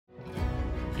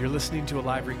You're listening to a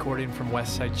live recording from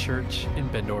Westside Church in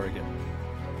Bend, Oregon.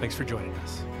 Thanks for joining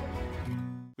us.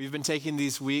 We've been taking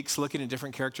these weeks looking at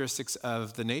different characteristics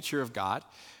of the nature of God,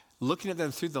 looking at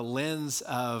them through the lens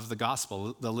of the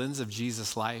gospel, the lens of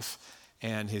Jesus' life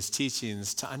and his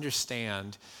teachings to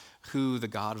understand who the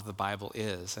God of the Bible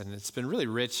is. And it's been really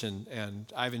rich and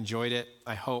I've enjoyed it.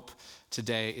 I hope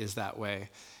today is that way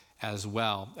as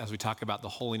well as we talk about the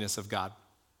holiness of God.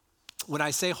 When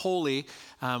I say holy,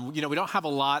 we don't have a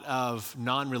lot of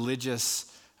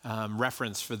non-religious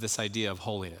reference for this idea of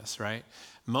holiness, right?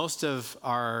 Most of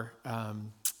our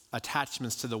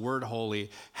attachments to the word holy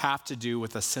have to do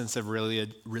with a sense of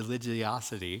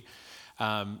religiosity,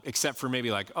 except for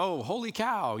maybe like, oh, holy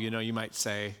cow, you might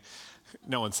say.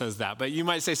 No one says that, but you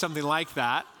might say something like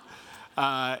that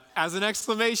as an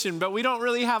exclamation, but we don't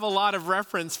really have a lot of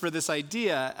reference for this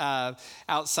idea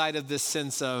outside of this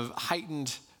sense of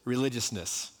heightened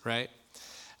religiousness, right?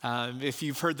 If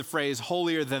you've heard the phrase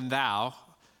holier than thou,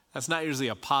 that's not usually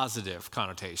a positive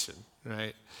connotation,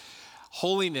 right?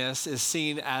 Holiness is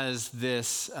seen as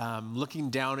this looking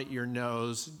down your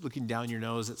nose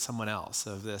at someone else,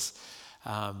 of this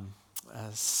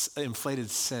inflated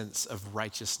sense of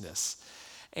righteousness.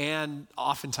 And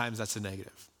oftentimes that's a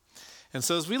negative. And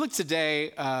so as we look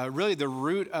today, really the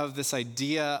root of this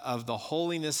idea of the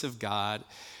holiness of God,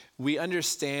 we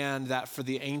understand that for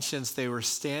the ancients, they were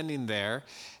standing there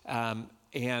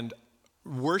and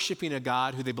worshiping a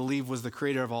God who they believed was the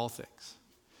creator of all things.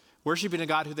 Worshiping a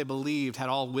God who they believed had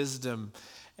all wisdom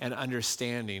and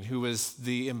understanding, who was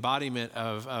the embodiment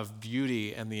of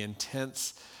beauty and the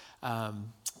intense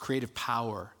creative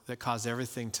power that caused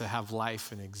everything to have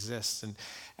life and exist. And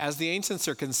as the ancients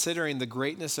are considering the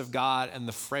greatness of God and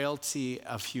the frailty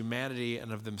of humanity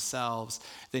and of themselves,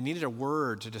 they needed a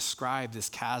word to describe this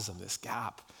chasm, this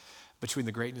gap between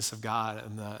the greatness of God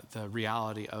and the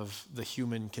reality of the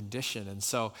human condition. And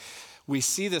so we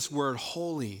see this word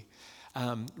holy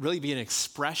really be an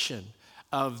expression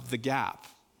of the gap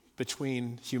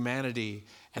between humanity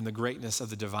and the greatness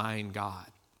of the divine God.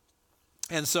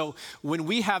 And so when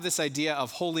we have this idea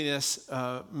of holiness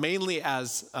mainly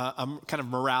as a kind of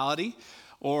morality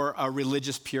or a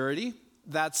religious purity,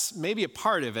 that's maybe a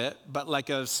part of it, but like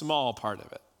a small part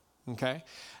of it, okay?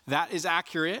 That is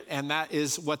accurate, and that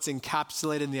is what's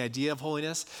encapsulated in the idea of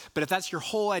holiness. But if that's your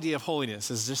whole idea of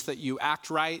holiness, is just that you act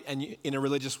right and in a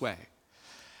religious way,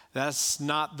 that's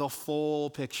not the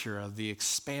full picture of the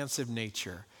expansive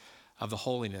nature of the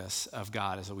holiness of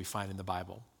God as we find in the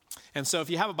Bible. And so if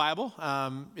you have a Bible,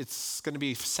 it's going to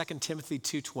be 2 Timothy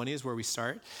 2:20 is where we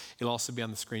start. It'll also be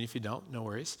on the screen if you don't, no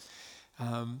worries.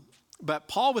 But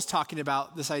Paul was talking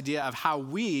about this idea of how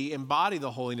we embody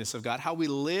the holiness of God, how we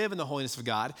live in the holiness of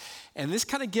God. And this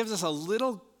kind of gives us a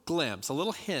little glimpse, a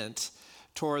little hint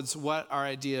towards what our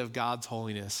idea of God's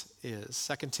holiness is.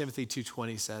 2 Timothy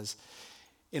 2:20 says,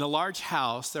 "In a large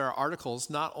house there are articles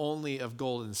not only of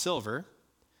gold and silver,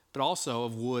 but also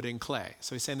of wood and clay."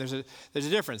 So he's saying there's a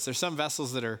difference. There's some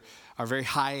vessels that are very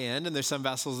high end, and there's some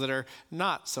vessels that are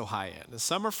not so high end. And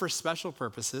some are for special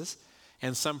purposes,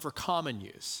 and some for common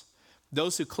use.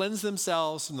 Those who cleanse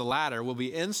themselves from the latter will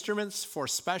be instruments for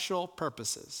special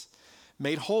purposes,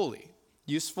 made holy,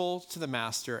 useful to the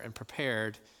master, and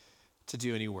prepared to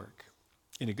do any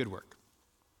good work.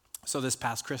 So this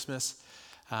past Christmas,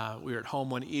 we were at home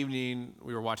one evening.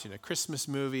 We were watching a Christmas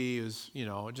movie. It was,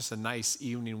 just a nice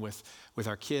evening with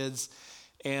our kids.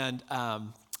 And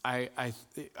I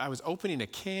was opening a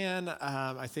can,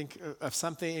 I think, of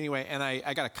something anyway, and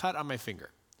I got a cut on my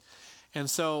finger. And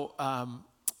so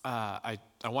I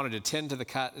wanted to tend to the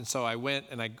cut, and so I went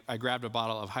and I grabbed a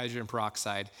bottle of hydrogen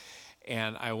peroxide,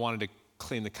 and I wanted to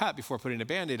clean the cut before putting a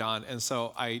Band-Aid on. And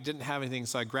so I didn't have anything,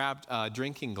 so I grabbed a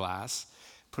drinking glass,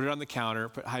 put it on the counter,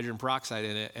 put hydrogen peroxide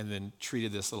in it, and then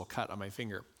treated this little cut on my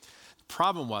finger. The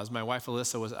problem was my wife,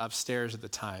 Alyssa, was upstairs at the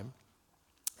time,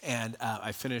 and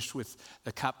I finished with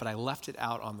the cut, but I left it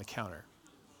out on the counter.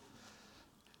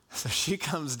 So she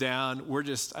comes down,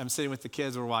 I'm sitting with the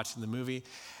kids, we're watching the movie,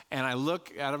 and I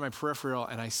look out of my peripheral,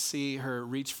 and I see her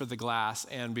reach for the glass,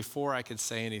 and before I could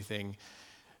say anything,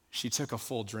 she took a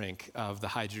full drink of the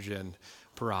hydrogen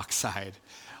peroxide.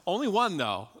 Only one,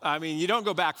 though. I mean, you don't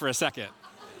go back for a second.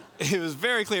 It was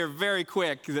very clear, very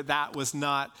quick that was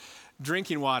not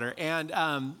drinking water. And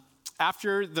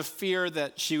after the fear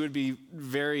that she would be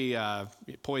very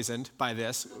poisoned by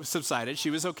this subsided, she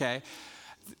was okay.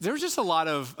 There was just a lot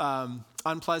of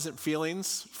unpleasant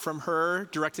feelings from her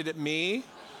directed at me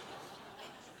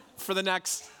for the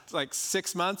next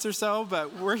 6 months or so,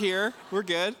 but we're here, we're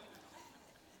good.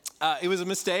 It was a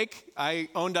mistake. I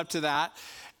owned up to that.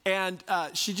 And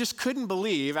she just couldn't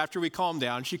believe, after we calmed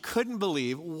down, she couldn't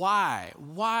believe why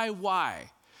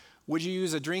would you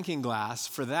use a drinking glass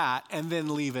for that and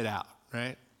then leave it out,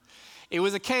 right? It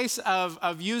was a case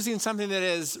of using something that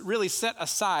is really set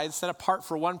aside, set apart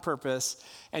for one purpose,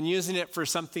 and using it for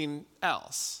something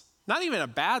else. Not even a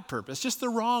bad purpose, just the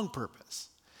wrong purpose.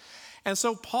 And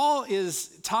so Paul is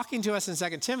talking to us in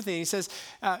 2 Timothy, and he says,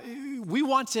 we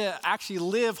want to actually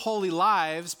live holy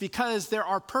lives because there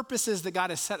are purposes that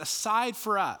God has set aside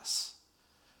for us.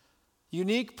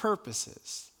 Unique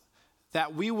purposes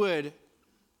that we would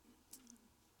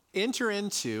enter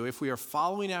into if we are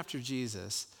following after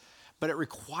Jesus, but it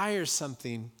requires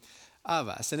something of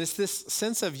us. And it's this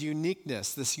sense of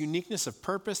uniqueness, this uniqueness of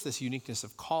purpose, this uniqueness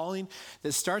of calling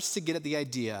that starts to get at the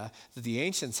idea that the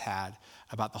ancients had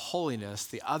about the holiness,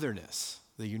 the otherness,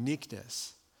 the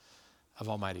uniqueness of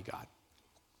Almighty God.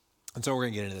 And so we're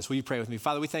going to get into this. Will you pray with me?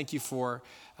 Father, we thank you for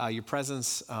your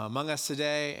presence among us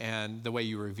today and the way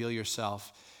you reveal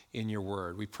yourself in your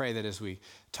word. We pray that as we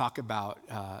talk about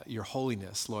your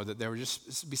holiness, Lord, that there would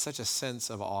just be such a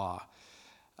sense of awe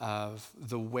of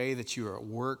the way that you are at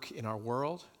work in our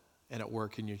world and at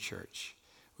work in your church.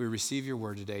 We receive your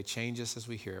word today. Change us as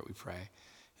we hear it, we pray.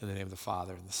 In the name of the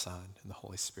Father, and the Son, and the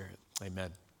Holy Spirit.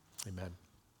 Amen. Amen.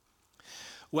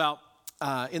 Well,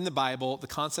 in the Bible, the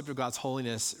concept of God's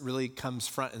holiness really comes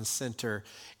front and center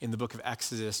in the book of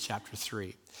Exodus, chapter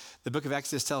 3. The book of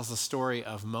Exodus tells the story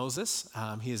of Moses.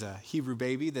 He is a Hebrew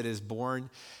baby that is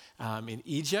born in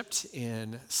Egypt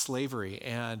in slavery.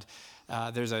 And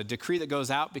there's a decree that goes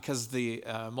out because the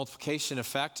multiplication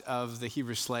effect of the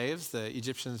Hebrew slaves. The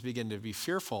Egyptians begin to be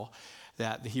fearful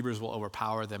that the Hebrews will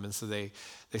overpower them. And so they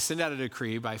send out a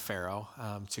decree by Pharaoh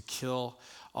to kill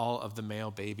all of the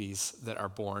male babies that are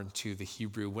born to the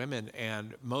Hebrew women.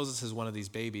 And Moses is one of these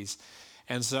babies.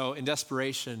 And so in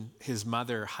desperation, his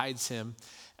mother hides him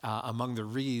among the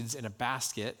reeds in a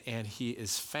basket, and he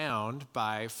is found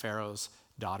by Pharaoh's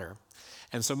daughter.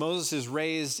 And so Moses is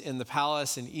raised in the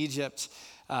palace in Egypt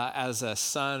as a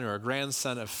son or a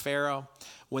grandson of Pharaoh.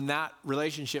 When that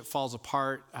relationship falls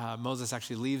apart, Moses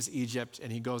actually leaves Egypt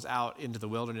and he goes out into the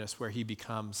wilderness where he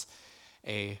becomes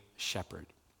a shepherd.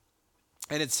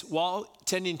 And it's while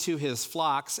tending to his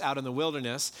flocks out in the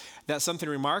wilderness that something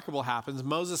remarkable happens.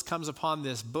 Moses comes upon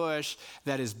this bush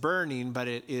that is burning, but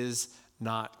it is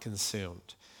not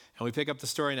consumed. And we pick up the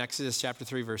story in Exodus chapter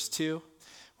 3, verse 2,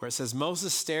 where it says,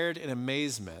 Moses stared in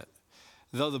amazement.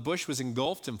 Though the bush was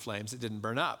engulfed in flames, it didn't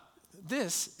burn up.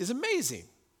 This is amazing,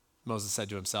 Moses said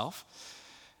to himself.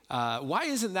 Why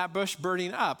isn't that bush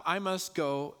burning up? I must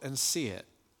go and see it.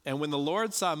 And when the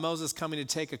Lord saw Moses coming to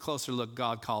take a closer look,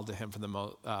 God called to him from the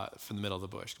middle of the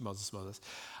bush. Moses.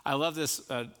 I love this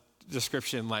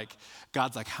description. Like,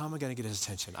 God's like, how am I going to get his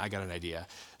attention? I got an idea.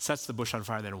 Sets the bush on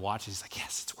fire and then watches. He's like,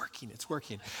 yes, it's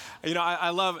working. You know,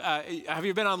 I love, have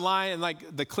you been online and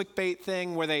like the clickbait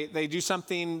thing where they do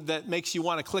something that makes you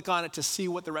want to click on it to see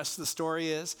what the rest of the story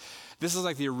is? This is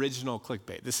like the original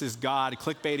clickbait. This is God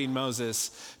clickbaiting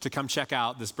Moses to come check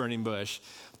out this burning bush.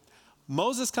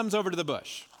 Moses comes over to the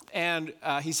bush and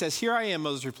he says, here I am,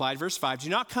 Moses replied. Verse 5, do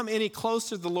not come any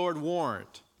closer, the Lord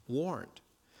warned.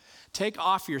 Take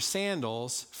off your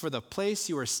sandals, for the place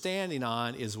you are standing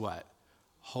on is what?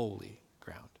 Holy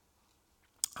ground.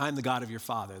 I'm the God of your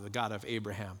father, the God of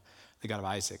Abraham, the God of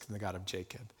Isaac, and the God of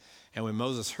Jacob. And when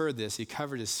Moses heard this, he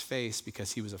covered his face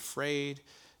because he was afraid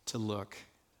to look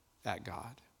at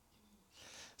God.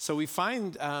 So we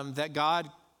find that God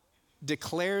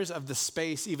declares of the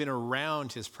space even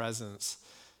around his presence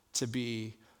to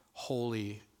be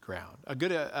holy ground. A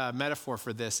good metaphor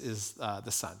for this is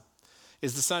the sun.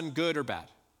 Is the sun good or bad?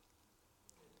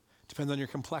 Depends on your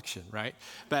complexion, right?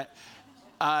 But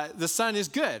the sun is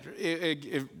good.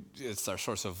 It's our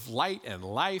source of light and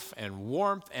life and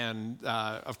warmth. And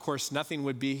of course, nothing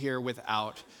would be here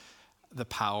without the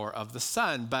power of the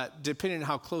sun. But depending on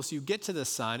how close you get to the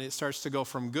sun, it starts to go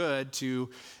from good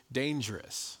to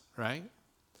dangerous, right?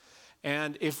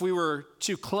 And if we were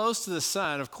too close to the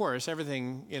sun, of course,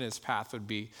 everything in its path would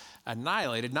be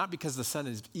annihilated, not because the sun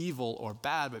is evil or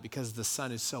bad, but because the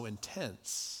sun is so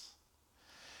intense.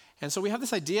 And so we have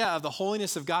this idea of the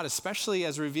holiness of God, especially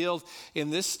as revealed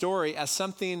in this story, as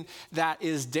something that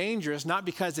is dangerous, not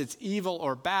because it's evil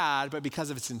or bad, but because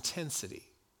of its intensity.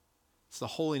 It's the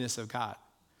holiness of God.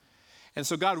 And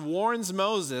so God warns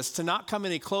Moses to not come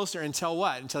any closer until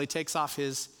what? Until he takes off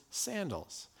his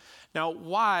sandals. Now,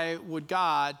 why would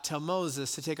God tell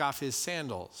Moses to take off his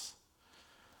sandals?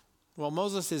 Well,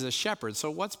 Moses is a shepherd,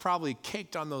 so what's probably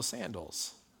caked on those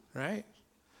sandals, right?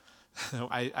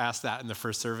 I asked that in the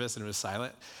first service and it was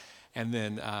silent. And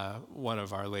then one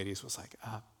of our ladies was like,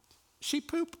 sheep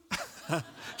poop?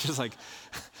 She's like,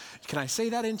 can I say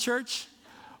that in church?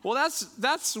 Well,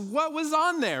 that's what was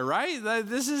on there, right?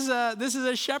 This is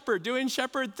a shepherd doing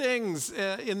shepherd things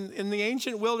in the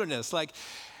ancient wilderness. Like,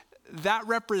 that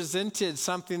represented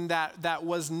something that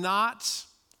was not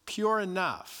pure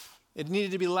enough. It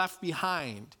needed to be left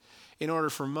behind in order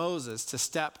for Moses to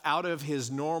step out of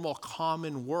his normal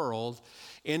common world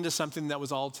into something that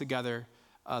was altogether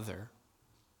other.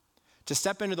 To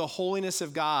step into the holiness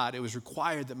of God, it was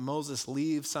required that Moses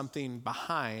leave something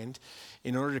behind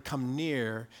in order to come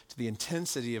near to the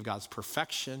intensity of God's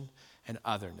perfection and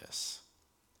otherness.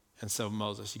 And so,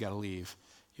 Moses, you got to leave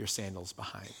your sandals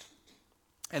behind.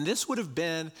 And this would have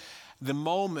been the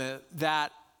moment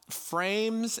that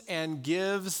frames and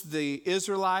gives the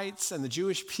Israelites and the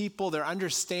Jewish people their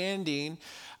understanding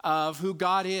of who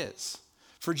God is.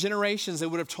 For generations, they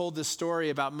would have told this story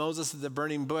about Moses at the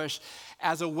burning bush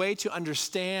as a way to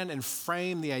understand and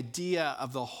frame the idea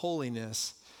of the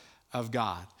holiness of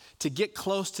God. To get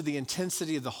close to the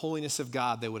intensity of the holiness of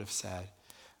God, they would have said,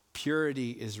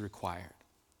 purity is required.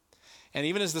 And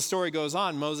even as the story goes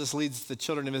on, Moses leads the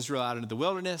children of Israel out into the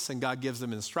wilderness, and God gives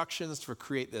them instructions to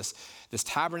create this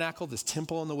tabernacle, this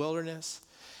temple in the wilderness.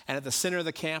 And at the center of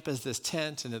the camp is this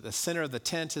tent, and at the center of the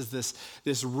tent is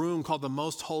this room called the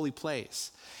most holy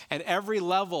place. And every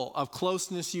level of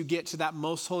closeness you get to that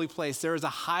most holy place, there is a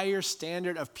higher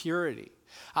standard of purity,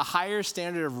 a higher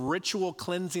standard of ritual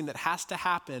cleansing that has to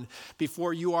happen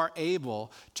before you are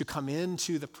able to come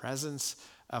into the presence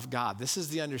of God. This is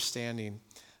the understanding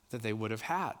that they would have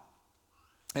had.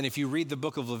 And if you read the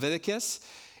book of Leviticus,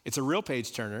 it's a real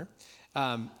page turner.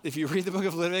 If you read the book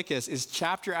of Leviticus, it's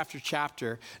chapter after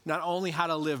chapter, not only how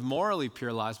to live morally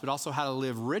pure lives, but also how to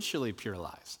live ritually pure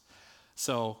lives.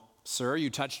 So, sir, you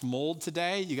touched mold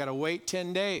today, you got to wait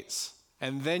 10 days,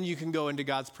 and then you can go into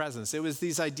God's presence. It was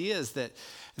these ideas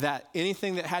that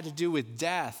anything that had to do with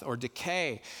death or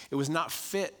decay, it was not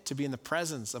fit to be in the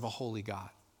presence of a holy God.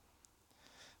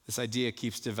 This idea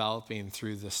keeps developing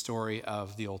through the story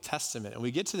of the Old Testament. And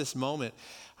we get to this moment,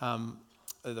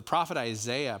 the prophet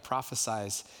Isaiah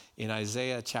prophesies in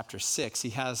Isaiah chapter 6. He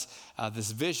has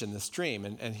this vision, this dream.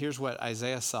 And here's what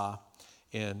Isaiah saw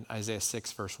in Isaiah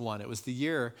 6, verse 1. It was the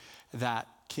year that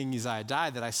King Uzziah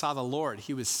died that I saw the Lord.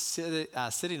 He was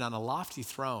sitting on a lofty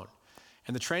throne.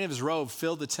 And the train of his robe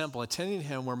filled the temple. Attending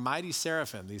him were mighty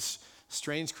seraphim, these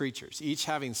strange creatures, each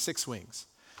having 6 wings.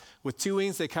 With 2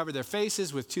 wings they covered their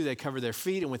faces, with 2 they covered their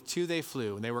feet, and with 2 they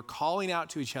flew. And they were calling out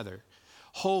to each other,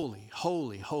 holy,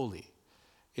 holy, holy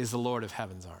is the Lord of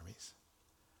heaven's armies.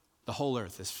 The whole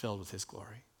earth is filled with his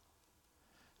glory.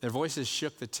 Their voices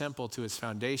shook the temple to its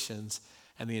foundations,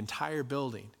 and the entire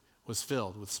building was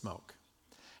filled with smoke.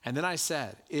 And then I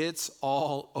said, it's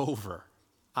all over.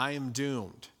 I am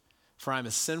doomed, for I am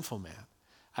a sinful man.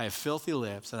 I have filthy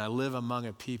lips, and I live among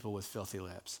a people with filthy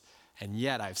lips. And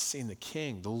yet I've seen the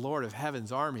King, the Lord of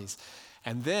heaven's armies.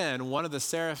 And then one of the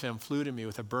seraphim flew to me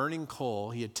with a burning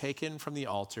coal he had taken from the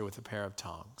altar with a pair of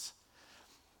tongs.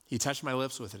 He touched my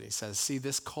lips with it. He says, see,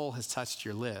 this coal has touched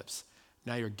your lips.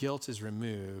 Now your guilt is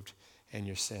removed and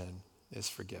your sin is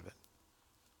forgiven.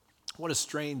 What a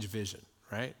strange vision,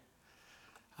 right?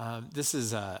 This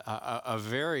is a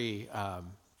very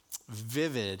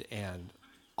vivid and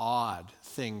odd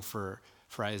thing for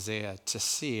Isaiah to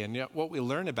see. And yet what we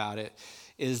learn about it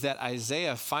is that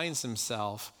Isaiah finds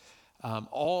himself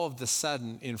all of the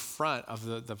sudden in front of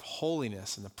the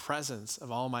holiness and the presence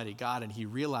of Almighty God, and he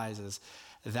realizes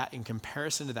that in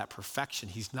comparison to that perfection,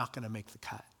 he's not going to make the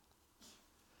cut.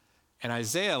 And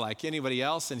Isaiah, like anybody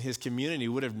else in his community,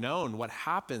 would have known what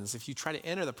happens if you try to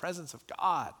enter the presence of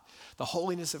God, the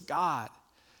holiness of God,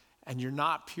 and you're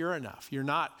not pure enough, you're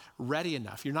not ready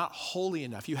enough, you're not holy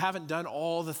enough, you haven't done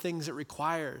all the things it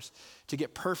requires to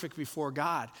get perfect before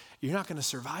God, you're not going to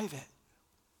survive it.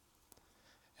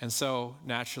 And so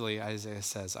naturally, Isaiah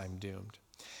says, I'm doomed.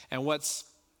 And what's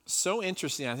so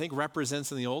interesting, I think,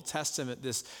 represents in the Old Testament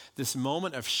this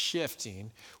moment of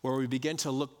shifting where we begin to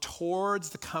look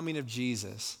towards the coming of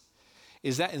Jesus,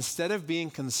 is that instead of being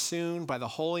consumed by the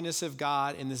holiness of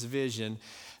God in this vision,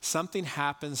 something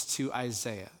happens to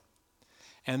Isaiah.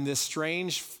 And this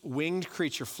strange winged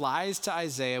creature flies to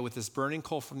Isaiah with this burning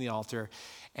coal from the altar,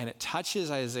 and it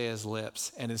touches Isaiah's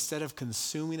lips. And instead of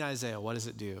consuming Isaiah, what does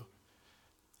it do?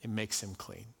 It makes him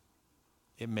clean.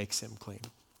 It makes him clean.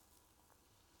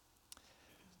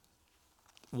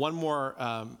 One more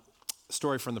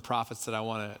story from the prophets that I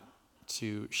want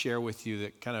to share with you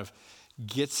that kind of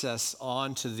gets us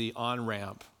onto the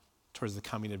on-ramp towards the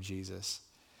coming of Jesus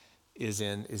is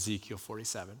in Ezekiel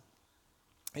 47.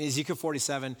 In Ezekiel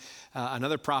 47,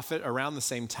 another prophet around the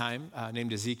same time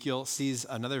named Ezekiel sees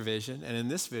another vision. And in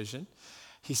this vision,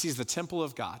 he sees the temple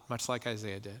of God, much like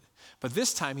Isaiah did. But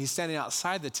this time, he's standing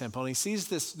outside the temple, and he sees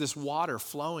this water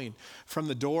flowing from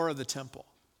the door of the temple.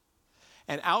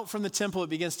 And out from the temple, it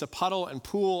begins to puddle and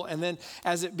pool. And then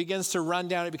as it begins to run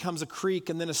down, it becomes a creek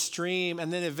and then a stream.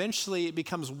 And then eventually it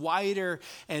becomes wider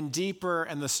and deeper,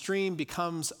 and the stream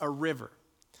becomes a river.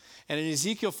 And in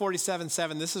Ezekiel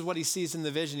 47:7, this is what he sees in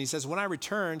the vision. He says, "When I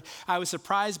returned, I was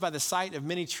surprised by the sight of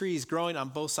many trees growing on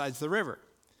both sides of the river."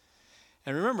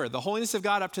 And remember, the holiness of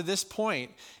God up to this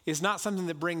point is not something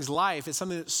that brings life. It's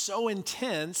something that's so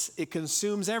intense, it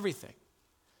consumes everything.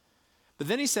 But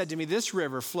then he said to me, "This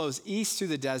river flows east through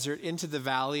the desert into the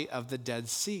valley of the Dead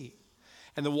Sea.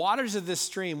 And the waters of this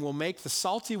stream will make the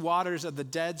salty waters of the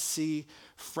Dead Sea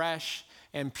fresh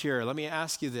and pure." Let me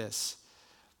ask you this.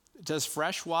 Does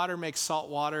fresh water make salt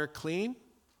water clean?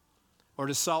 Or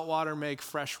does salt water make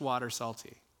fresh water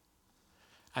salty?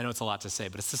 I know it's a lot to say,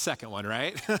 but it's the second one,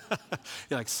 right? You're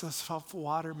like, so salt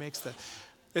water makes the...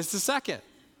 It's the second.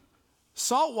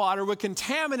 Salt water would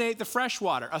contaminate the fresh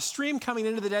water. A stream coming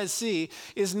into the Dead Sea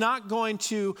is not going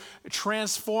to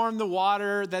transform the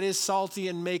water that is salty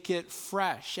and make it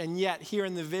fresh. And yet, here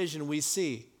in the vision, we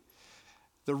see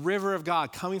the river of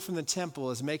God coming from the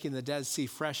temple is making the Dead Sea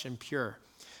fresh and pure.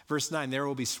 Verse 9, "There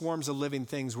will be swarms of living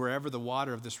things wherever the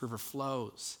water of this river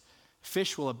flows.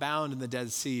 Fish will abound in the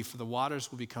Dead Sea, for the waters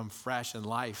will become fresh, and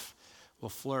life will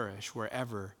flourish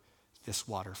wherever this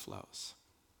water flows."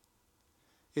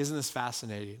 Isn't this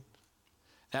fascinating?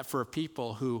 That for a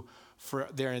people who for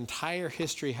their entire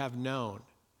history have known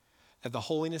that the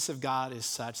holiness of God is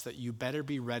such that you better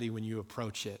be ready when you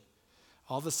approach it,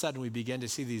 all of a sudden we begin to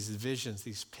see these visions,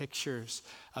 these pictures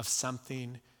of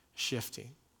something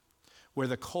shifting, where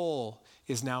the coal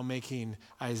is now making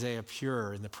Isaiah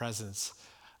pure in the presence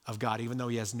of God, even though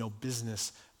he has no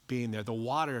business being there. The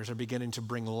waters are beginning to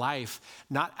bring life,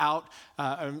 not out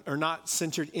or not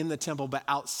centered in the temple, but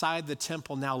outside the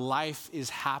temple. Now life is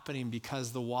happening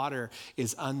because the water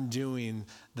is undoing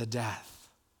the death.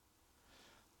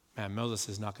 Man, Moses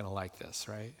is not going to like this,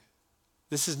 right?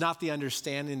 This is not the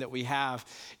understanding that we have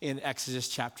in Exodus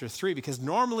chapter 3, because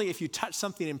normally if you touch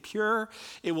something impure,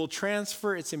 it will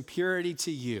transfer its impurity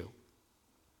to you.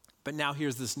 But now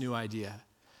here's this new idea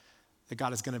that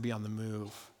God is going to be on the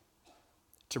move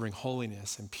to bring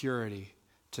holiness and purity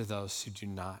to those who do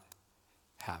not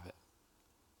have it.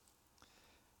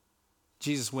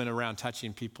 Jesus went around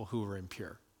touching people who were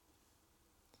impure.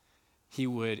 He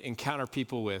would encounter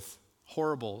people with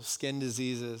horrible skin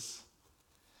diseases,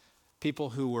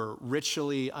 people who were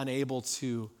ritually unable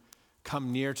to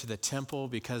come near to the temple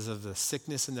because of the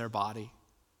sickness in their body.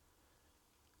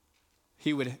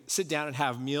 He would sit down and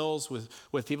have meals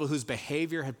with people whose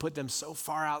behavior had put them so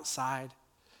far outside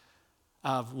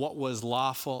of what was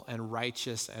lawful and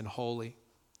righteous and holy.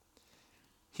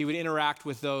 He would interact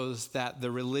with those that the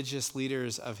religious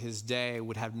leaders of his day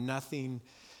would have nothing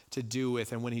to do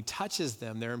with. And when he touches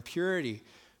them, their impurity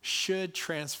should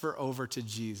transfer over to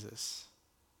Jesus.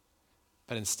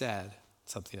 But instead,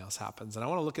 something else happens. And I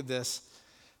want to look at this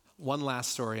one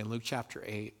last story in Luke chapter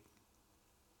 8.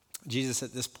 Jesus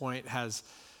at this point has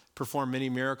performed many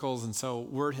miracles, and so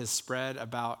word has spread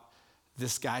about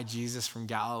this guy, Jesus from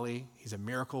Galilee. He's a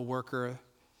miracle worker.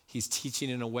 He's teaching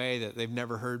in a way that they've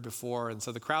never heard before. And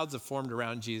so the crowds have formed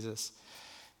around Jesus.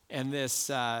 And this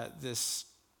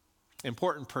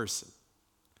important person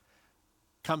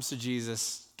comes to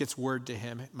Jesus, gets word to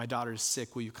him, "My daughter is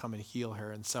sick, will you come and heal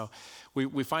her?" And so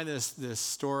we find this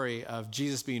story of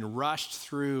Jesus being rushed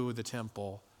through the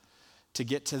temple to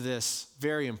get to this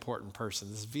very important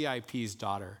person, this VIP's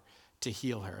daughter, to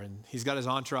heal her. And he's got his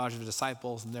entourage of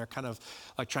disciples, and they're kind of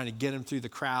like trying to get him through the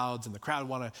crowds, and the crowd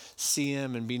want to see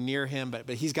him and be near him, but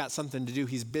he's got something to do.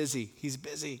 He's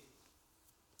busy.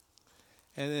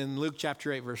 And in Luke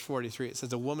chapter 8, verse 43, it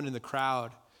says, "A woman in the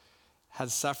crowd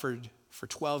had suffered for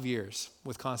 12 years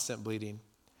with constant bleeding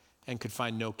and could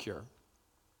find no cure."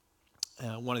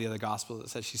 One of the other gospels, it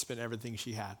says she spent everything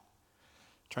she had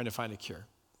trying to find a cure.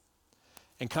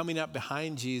 And coming up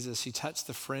behind Jesus, she touched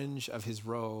the fringe of his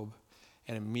robe,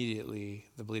 and immediately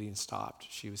the bleeding stopped.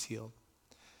 She was healed.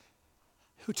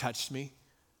 "Who touched me?"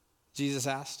 Jesus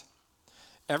asked.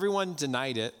 Everyone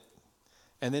denied it.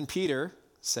 And then Peter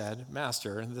said,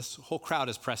 "Master," and this whole crowd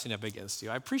is pressing up against you.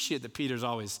 I appreciate that Peter's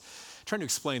always trying to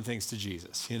explain things to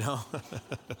Jesus, you know?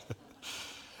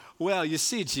 "Well, you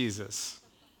see, Jesus."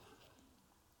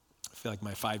 I feel like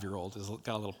my 5-year-old has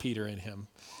got a little Peter in him.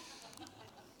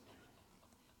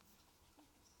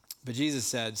 But Jesus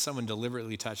said, "Someone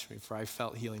deliberately touched me, for I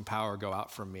felt healing power go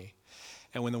out from me."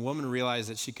 And when the woman realized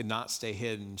that she could not stay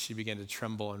hidden, she began to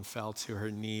tremble and fell to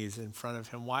her knees in front of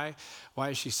him. Why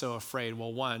is she so afraid?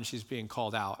 Well, one, she's being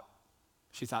called out.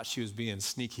 She thought she was being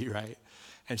sneaky, right?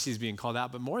 And she's being called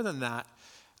out. But more than that,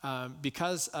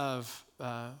 because of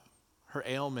her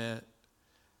ailment,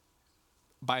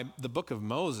 by the book of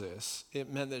Moses,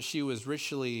 it meant that she was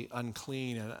ritually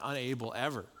unclean and unable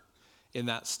ever in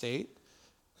that state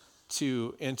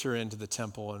to enter into the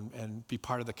temple and be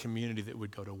part of the community that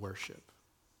would go to worship.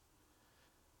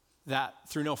 That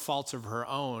through no fault of her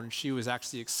own, she was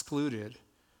actually excluded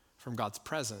from God's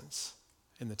presence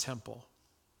in the temple.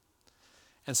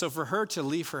 And so for her to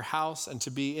leave her house and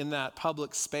to be in that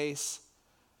public space,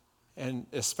 and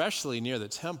especially near the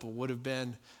temple, would have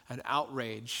been an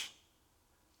outrage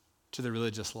to the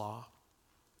religious law.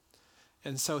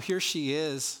 And so here she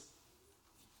is,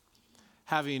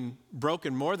 having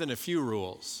broken more than a few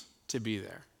rules to be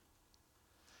there.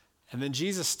 And then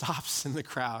Jesus stops in the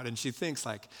crowd and she thinks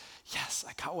like, yes,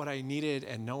 I got what I needed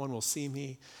and no one will see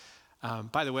me.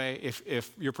 By the way,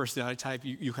 if your personality type,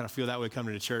 you kind of feel that way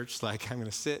coming to church, like I'm going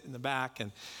to sit in the back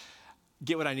and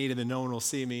get what I need and then no one will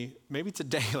see me. Maybe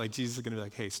today, like Jesus is going to be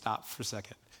like, hey, stop for a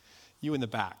second. You in the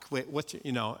back. Wait, what's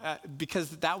your, because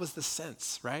that was the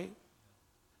sense, right?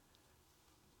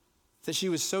 That she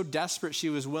was so desperate, she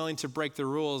was willing to break the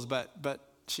rules, but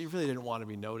she really didn't want to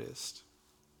be noticed.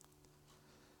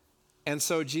 And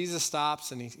so Jesus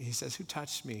stops and he says, who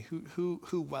touched me?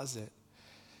 Who was it?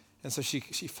 And so she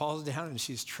falls down and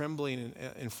she's trembling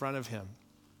in front of him.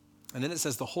 And then it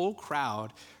says the whole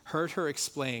crowd heard her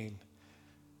explain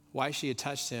why she had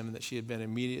touched him and that she had been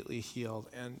immediately healed.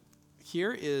 And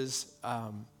here's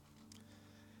a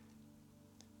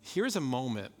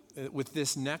moment with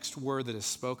this next word that is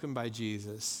spoken by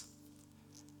Jesus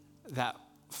that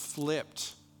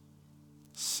flipped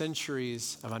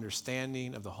centuries of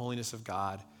understanding of the holiness of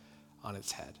God on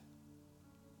its head.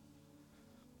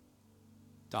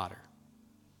 Daughter,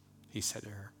 he said to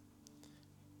her,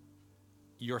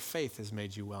 your faith has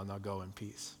made you well, now go in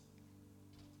peace.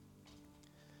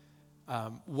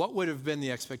 What would have been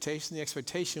the expectation? The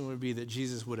expectation would be that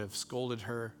Jesus would have scolded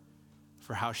her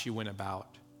for how she went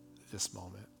about this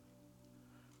moment.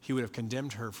 He would have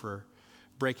condemned her for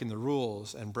breaking the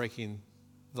rules and breaking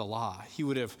the law. He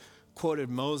would have quoted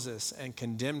Moses and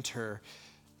condemned her,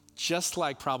 just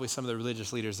like probably some of the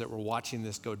religious leaders that were watching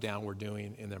this go down were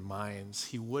doing in their minds.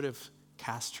 He would have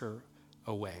cast her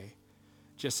away,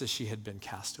 just as she had been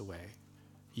cast away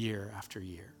year after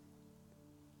year.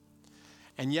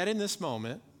 And yet in this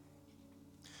moment,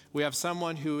 we have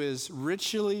someone who is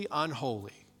ritually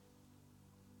unholy,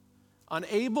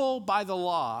 unable by the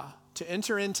law to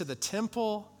enter into the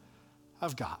temple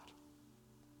of God.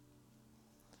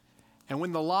 And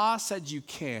when the law said you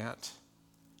can't,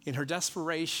 in her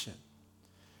desperation,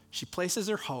 she places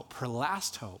her hope, her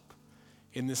last hope,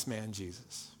 in this man,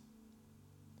 Jesus.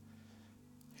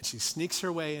 And she sneaks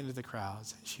her way into the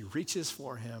crowds, and she reaches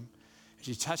for him, and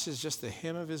she touches just the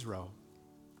hem of his robe.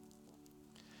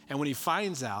 And when he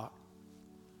finds out,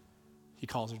 he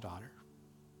calls her daughter.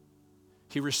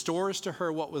 He restores to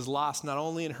her what was lost, not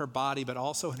only in her body, but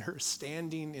also in her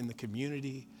standing in the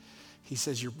community. He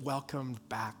says, you're welcomed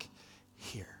back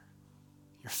here.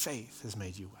 Your faith has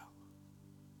made you well.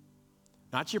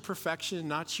 Not your perfection,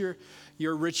 not your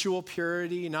ritual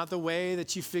purity, not the way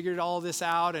that you figured all this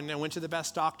out and went to the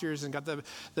best doctors and got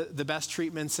the best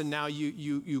treatments and now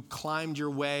you climbed your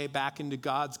way back into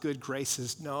God's good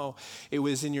graces. No, it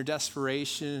was in your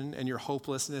desperation and your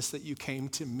hopelessness that you came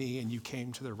to me and you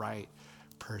came to the right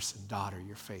person. Daughter,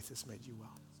 your faith has made you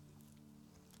well.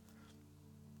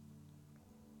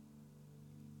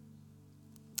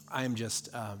 I am just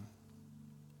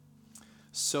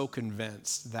so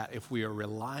convinced that if we are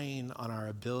relying on our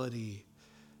ability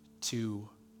to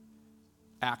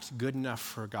act good enough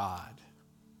for God,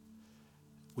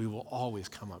 we will always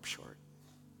come up short.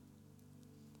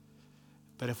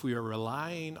 But if we are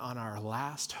relying on our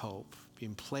last hope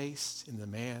being placed in the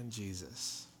man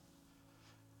Jesus,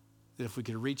 that if we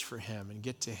could reach for him and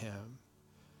get to him,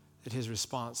 that his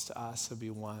response to us would be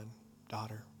one,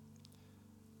 daughter,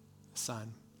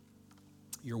 son,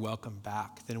 you're welcome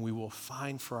back. Then we will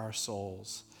find for our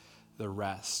souls the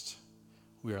rest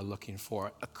we are looking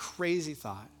for. A crazy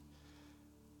thought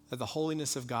that the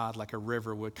holiness of God like a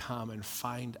river would come and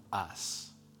find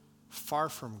us far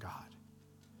from God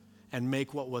and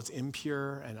make what was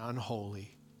impure and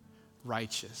unholy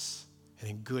righteous and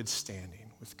in good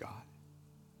standing with God.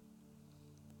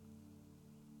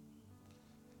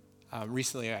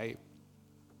 Recently,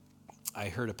 I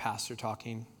heard a pastor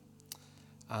talking.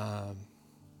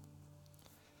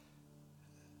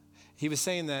 He was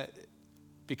saying that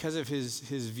because of his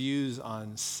views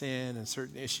on sin and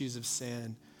certain issues of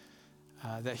sin,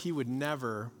 that he would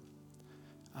never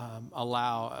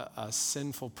allow a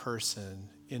sinful person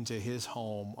into his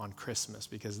home on Christmas,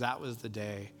 because that was the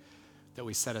day that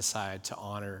we set aside to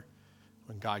honor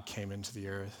when God came into the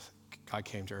earth. God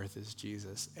came to earth as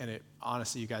Jesus. And it,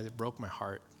 honestly, you guys, it broke my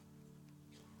heart.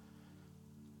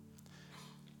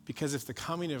 Because if the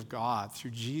coming of God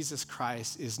through Jesus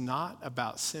Christ is not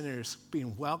about sinners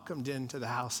being welcomed into the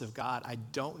house of God, I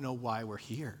don't know why we're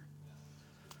here.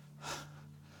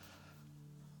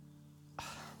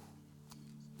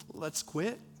 Let's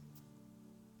quit.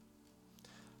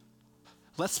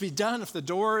 Let's be done if the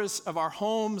doors of our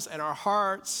homes and our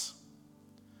hearts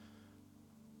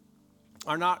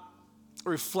are not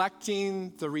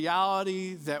reflecting the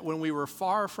reality that when we were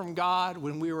far from God,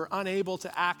 when we were unable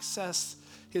to access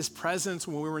his presence,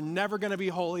 when we were never going to be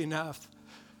holy enough,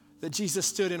 that Jesus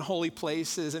stood in holy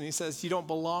places and he says, you don't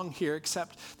belong here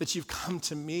except that you've come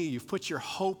to me. You've put your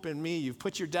hope in me. You've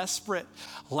put your desperate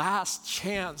last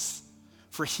chance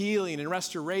for healing and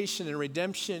restoration and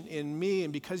redemption in me.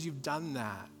 And because you've done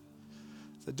that,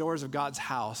 the doors of God's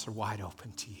house are wide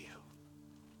open to you.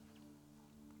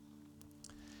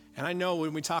 And I know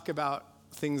when we talk about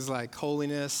things like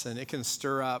holiness, and it can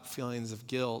stir up feelings of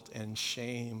guilt and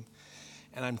shame.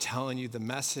 And I'm telling you, the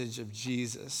message of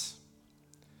Jesus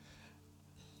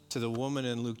to the woman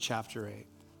in Luke chapter 8,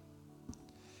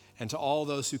 and to all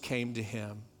those who came to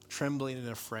him, trembling and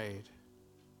afraid,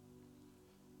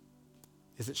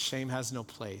 is that shame has no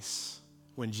place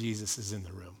when Jesus is in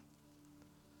the room.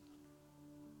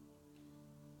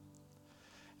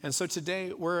 And so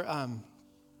today we're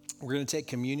going to take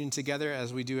communion together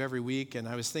as we do every week. And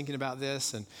I was thinking about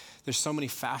this, and there's so many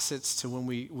facets to when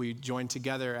we join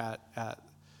together at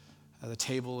the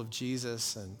table of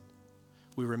Jesus, and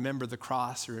we remember the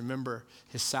cross, we remember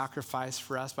his sacrifice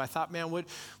for us. But I thought, man,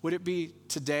 would it be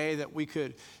today that we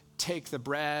could take the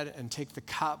bread and take the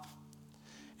cup,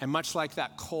 and much like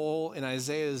that coal in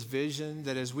Isaiah's vision,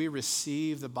 that as we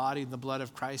receive the body and the blood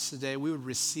of Christ today, we would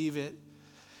receive it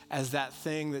as that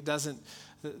thing that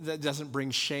doesn't bring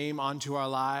shame onto our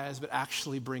lives, but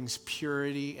actually brings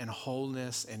purity and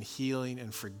wholeness and healing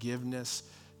and forgiveness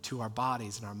to our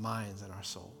bodies and our minds and our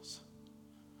souls.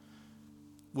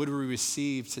 Would we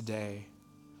receive today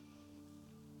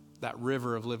that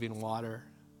river of living water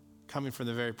coming from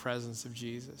the very presence of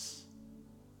Jesus?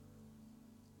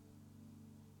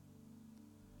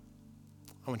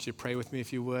 I want you to pray with me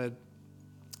if you would.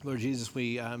 Lord Jesus,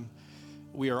 we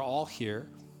are all here,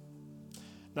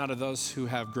 not of those who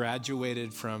have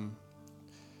graduated from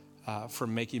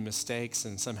making mistakes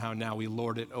and somehow now we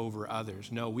lord it over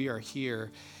others. No, we are here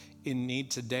in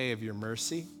need today of your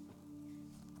mercy,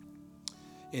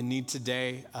 in need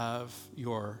today of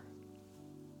your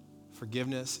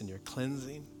forgiveness and your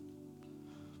cleansing.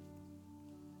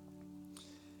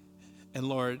 And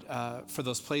Lord, for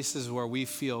those places where we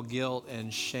feel guilt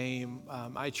and shame,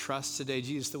 I trust today,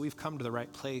 Jesus, that we've come to the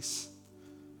right place.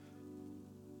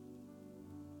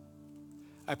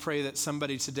 I pray that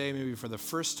somebody today, maybe for the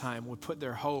first time, would put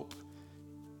their hope,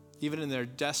 even in their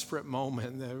desperate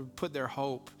moment, they would put their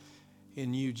hope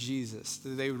in you, Jesus, that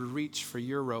they would reach for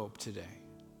your robe today.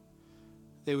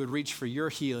 They would reach for your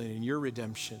healing and your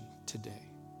redemption today.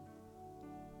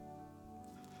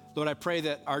 Lord, I pray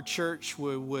that our church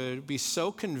would be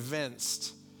so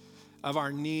convinced of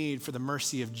our need for the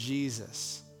mercy of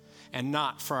Jesus and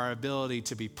not for our ability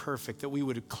to be perfect, that we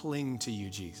would cling to you,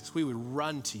 Jesus. We would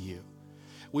run to you.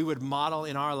 We would model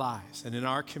in our lives and in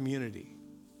our community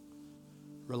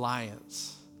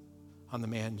reliance on the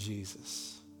man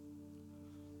Jesus.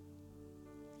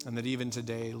 And that even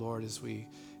today, Lord, as we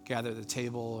gather at the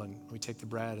table and we take the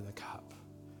bread and the cup,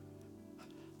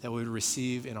 that we would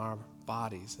receive in our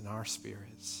bodies, in our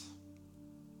spirits,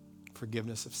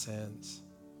 forgiveness of sins,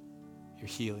 your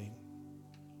healing,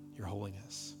 your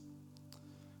holiness.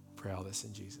 I pray all this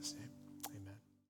in Jesus' name.